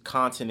 there's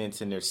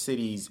continents and there's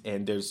cities,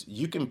 and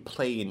you can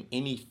play in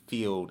any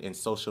field in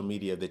social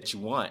media that you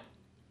want,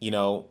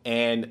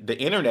 and the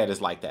internet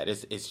is like that.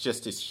 It's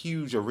just this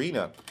huge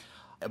arena,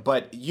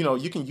 but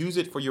you can use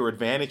it for your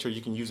advantage or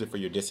you can use it for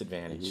your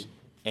disadvantage. Mm-hmm.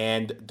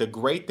 And the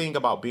great thing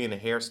about being a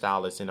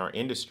hairstylist in our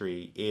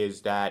industry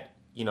is that,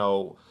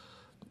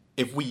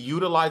 if we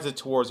utilize it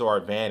towards our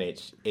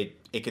advantage,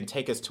 it can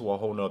take us to a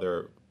whole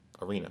nother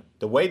arena.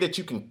 The way that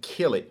you can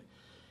kill it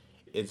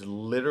is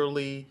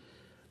literally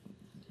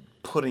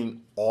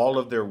putting all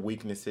of their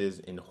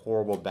weaknesses and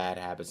horrible bad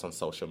habits on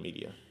social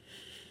media.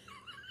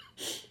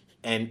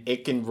 And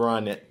it can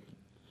run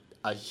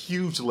a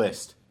huge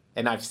list.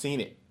 And I've seen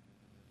it,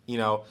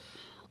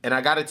 And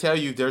I got to tell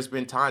you, there's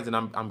been times, and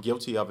I'm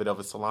guilty of it, of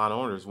a salon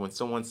owners, when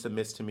someone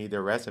submits to me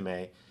their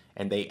resume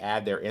and they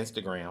add their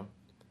Instagram,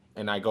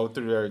 and I go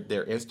through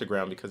their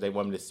Instagram because they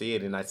want me to see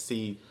it, and I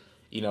see,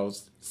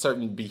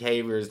 certain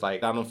behaviors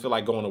like, I don't feel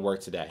like going to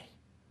work today.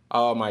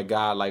 Oh my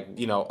God,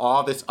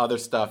 all this other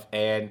stuff.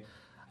 And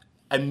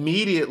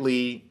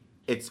immediately,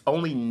 it's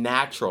only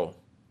natural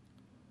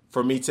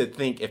for me to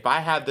think, if I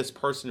have this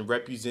person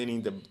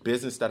representing the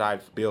business that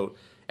I've built,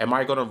 am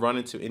I going to run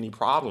into any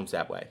problems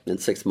that way? In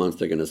 6 months,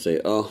 they're going to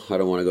say, oh, I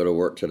don't want to go to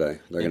work today.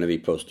 They're going to be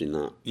posting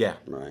that. Yeah.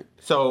 Right.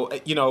 So,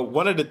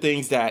 one of the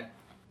things that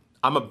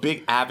I'm a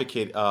big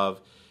advocate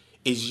of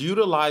is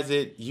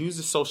use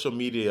the social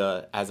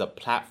media as a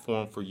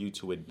platform for you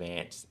to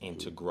advance and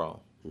to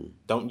grow.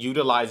 Don't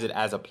utilize it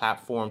as a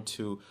platform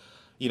to,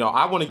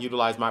 I want to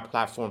utilize my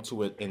platform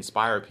to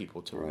inspire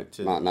people to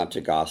not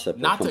to gossip,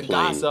 not or to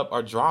gossip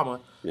or drama.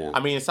 Yeah. I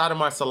mean, inside of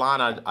my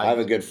salon, I have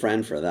a good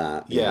friend for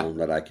that.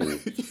 That I can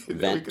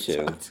vent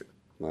to.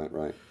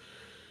 Right.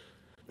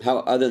 How,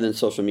 other than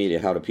social media,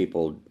 how do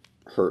people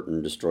hurt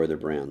and destroy their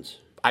brands?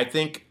 I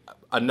think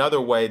another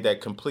way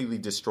that completely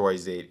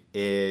destroys it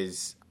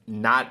is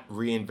not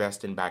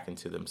reinvesting back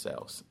into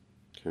themselves.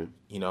 Okay.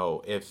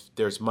 If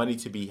there's money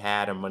to be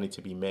had or money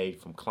to be made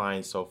from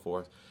clients, so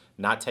forth,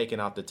 not taking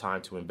out the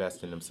time to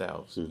invest in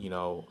themselves.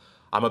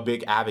 I'm a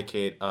big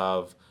advocate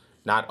of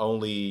not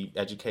only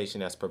education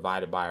that's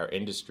provided by our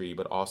industry,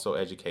 but also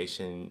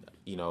education,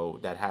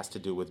 that has to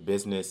do with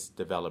business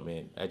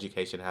development.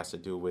 Education has to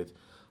do with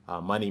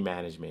money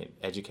management.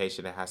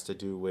 Education that has to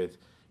do with,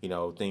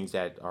 things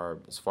that are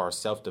as far as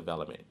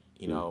self-development.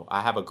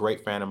 I have a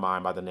great friend of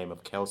mine by the name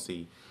of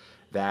Kelsey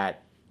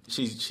that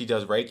she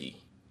does Reiki.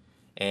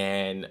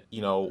 And,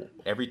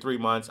 every 3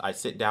 months I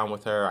sit down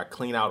with her, I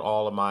clean out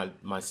all of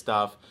my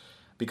stuff,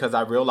 because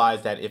I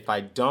realize that if I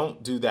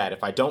don't do that,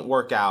 if I don't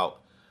work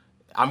out,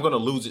 I'm going to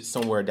lose it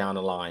somewhere down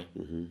the line.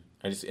 Mm-hmm.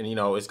 And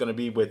it's going to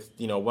be with,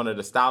 one of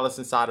the stylists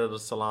inside of the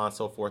salon,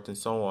 so forth and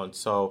so on.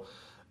 So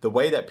the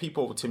way that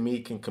people, to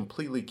me, can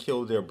completely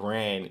kill their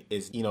brand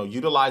is,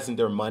 utilizing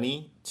their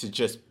money to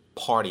just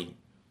party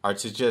or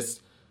to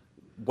just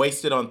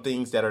waste it on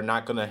things that are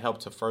not going to help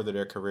to further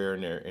their career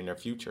in their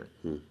future.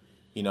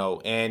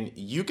 And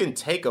you can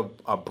take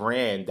a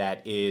brand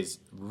that is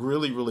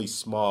really, really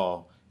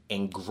small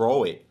and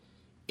grow it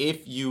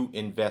if you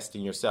invest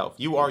in yourself.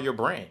 You are your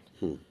brand.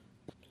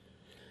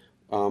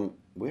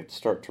 We have to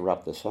start to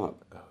wrap this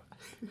up.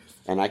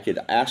 And I could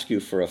ask you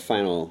for a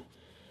final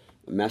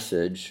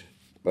message,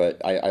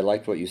 but I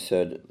liked what you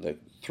said, the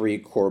 3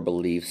 core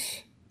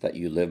beliefs that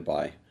you live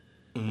by.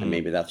 Mm-hmm. And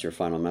maybe that's your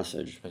final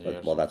message.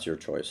 But, well, that's your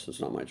choice. It's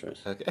not my choice.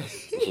 Okay.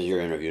 This is your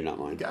interview, not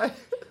mine. Okay.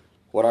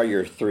 What are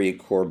your 3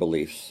 core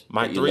beliefs?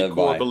 My 3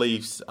 core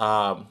beliefs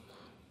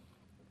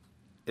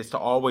is to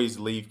always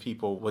leave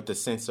people with the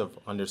sense of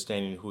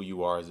understanding who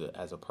you are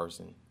as a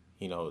person.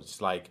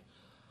 It's like,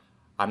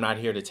 I'm not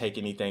here to take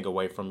anything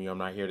away from you. I'm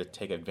not here to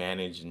take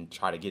advantage and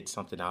try to get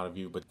something out of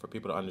you, but for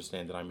people to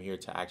understand that I'm here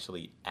to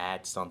actually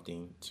add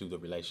something to the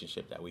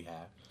relationship that we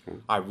have. Okay.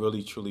 I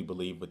really, truly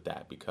believe with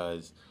that,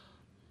 because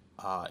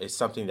it's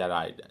something that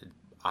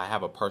I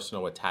have a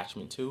personal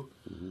attachment to.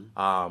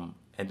 Mm-hmm.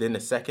 And then the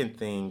second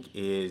thing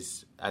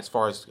is, as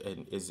far as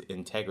is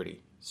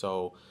integrity.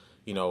 So,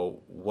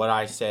 what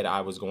I said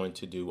I was going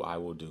to do, I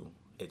will do.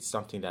 It's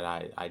something that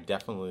I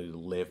definitely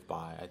live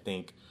by. I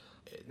think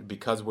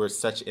because we're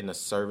such in a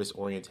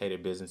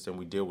service-orientated business and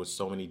we deal with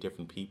so many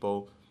different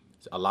people,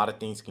 a lot of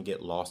things can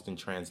get lost in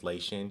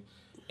translation.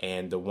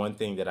 And the one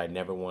thing that I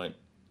never want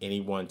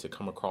anyone to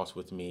come across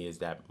with me is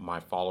that my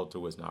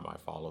follow-through is not my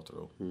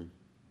follow-through.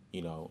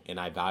 And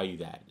I value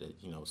that,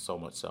 so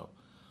much so.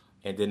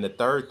 And then the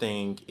third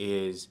thing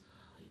is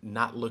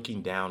not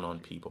looking down on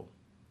people.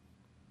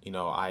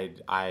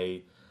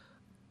 I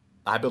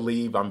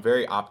believe, I'm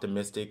very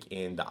optimistic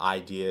in the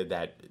idea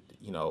that,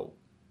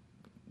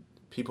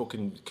 people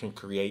can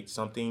create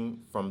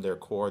something from their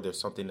core. There's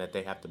something that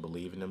they have to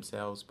believe in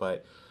themselves.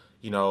 But,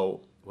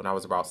 when I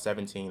was about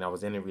 17, I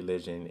was in a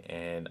religion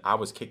and I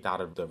was kicked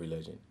out of the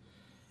religion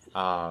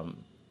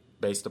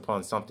based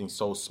upon something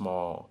so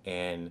small.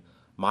 And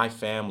my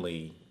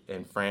family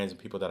and friends and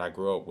people that I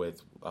grew up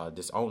with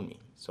disowned me.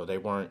 So they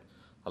weren't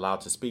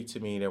allowed to speak to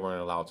me. They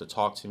weren't allowed to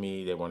talk to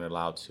me. They weren't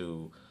allowed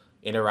to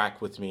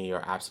interact with me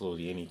or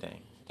absolutely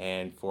anything.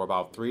 And for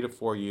about 3 to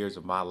 4 years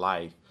of my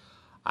life,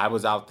 I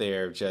was out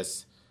there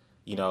just,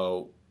 you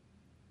know,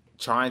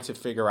 trying to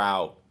figure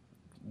out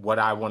what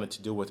I wanted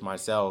to do with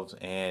myself.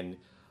 And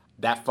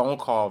that phone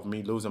call of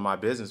me losing my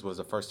business was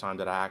the first time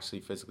that I actually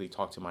physically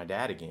talked to my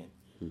dad again,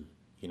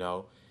 you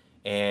know.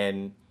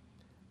 And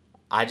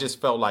I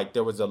just felt like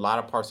there was a lot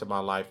of parts of my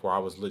life where I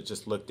was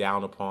just looked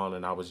down upon,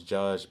 and I was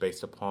judged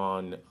based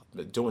upon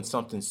doing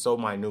something so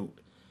minute.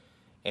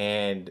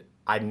 And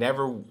I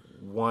never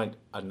want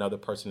another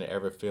person to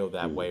ever feel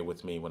that way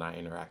with me when I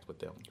interact with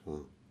them.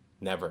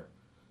 Never.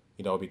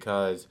 You know,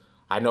 because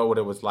I know what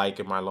it was like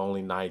in my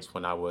lonely nights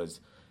when I was,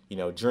 you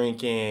know,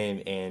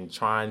 drinking and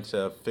trying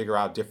to figure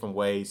out different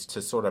ways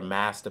to sort of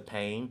mask the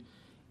pain.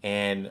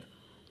 And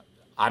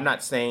I'm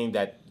not saying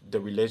that the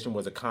religion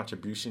was a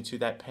contribution to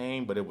that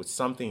pain, but it was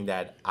something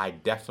that I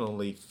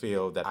definitely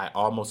feel that I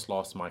almost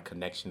lost my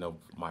connection of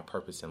my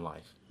purpose in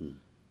life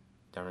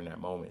during that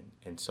moment.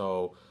 And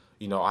so,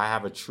 you know, I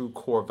have a true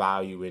core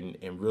value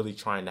in really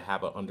trying to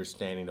have an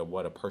understanding of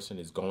what a person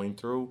is going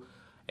through.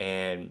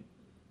 And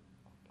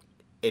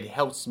it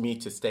helps me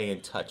to stay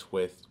in touch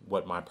with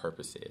what my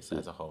purpose is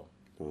as a whole.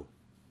 Wow.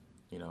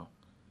 You know?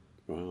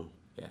 Wow.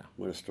 Yeah.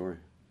 What a story.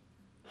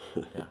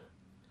 Yeah.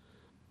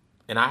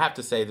 And I have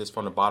to say this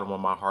from the bottom of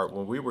my heart.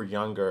 When we were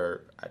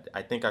younger,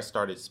 I think I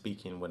started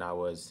speaking when I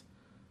was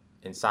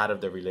inside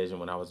of the religion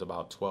when I was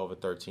about 12 or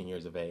 13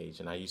 years of age.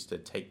 And I used to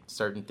take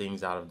certain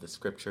things out of the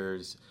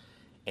scriptures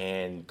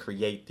and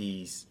create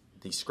these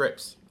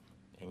scripts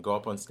and go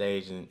up on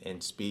stage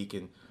and speak.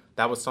 And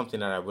that was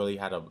something that I really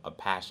had a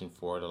passion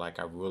for, like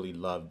I really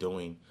loved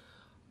doing.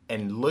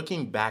 And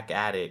looking back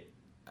at it,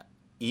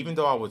 even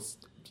though I was,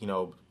 you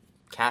know,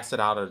 casted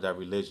out of that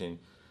religion,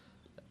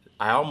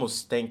 I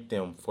almost thanked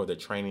them for the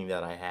training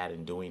that I had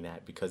in doing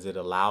that, because it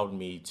allowed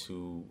me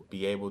to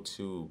be able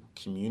to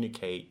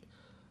communicate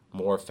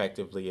more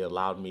effectively,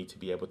 allowed me to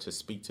be able to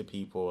speak to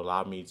people,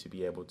 allowed me to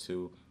be able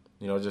to,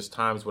 you know, just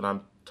times when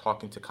I'm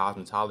talking to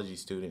cosmetology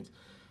students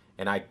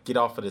and I get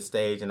off of the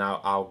stage and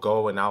I'll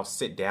go and I'll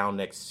sit down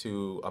next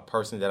to a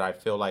person that I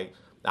feel like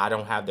I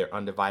don't have their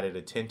undivided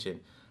attention.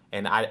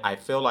 And I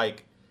feel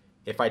like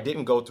if I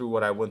didn't go through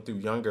what I went through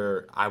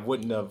younger, I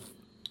wouldn't have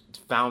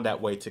found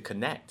that way to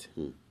connect.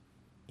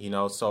 You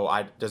know, so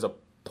there's a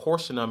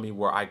portion of me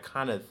where I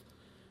kind of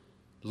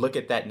look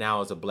at that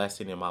now as a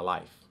blessing in my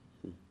life,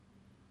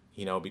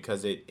 you know,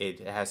 because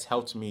it has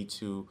helped me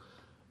to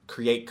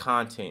create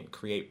content,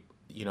 create,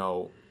 you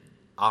know,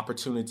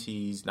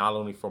 opportunities, not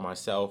only for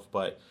myself,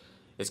 but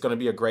it's going to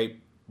be a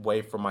great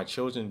way for my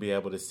children to be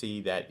able to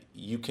see that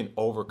you can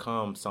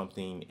overcome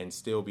something and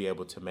still be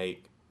able to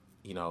make,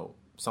 you know,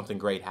 something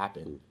great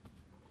happen,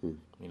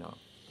 you know.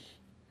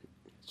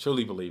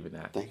 Truly believe in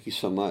that. Thank you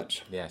so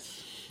much.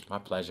 Yes. My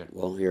pleasure.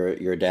 Well,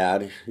 you're a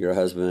dad, you're a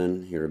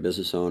husband, you're a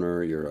business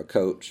owner, you're a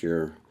coach,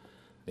 you're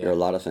a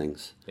lot of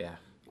things. Yeah.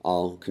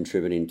 All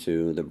contributing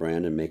to the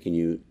brand and making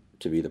you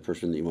to be the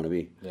person that you want to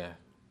be. Yeah.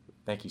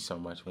 Thank you so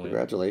much, Wayne.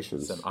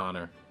 Congratulations. It's an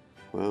honor.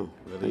 Wow.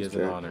 It really is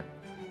an honor.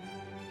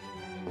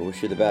 I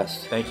wish you the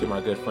best. Thank you, my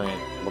good friend.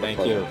 What a Thank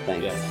pleasure. you.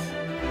 Thanks.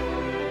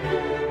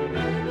 Yes.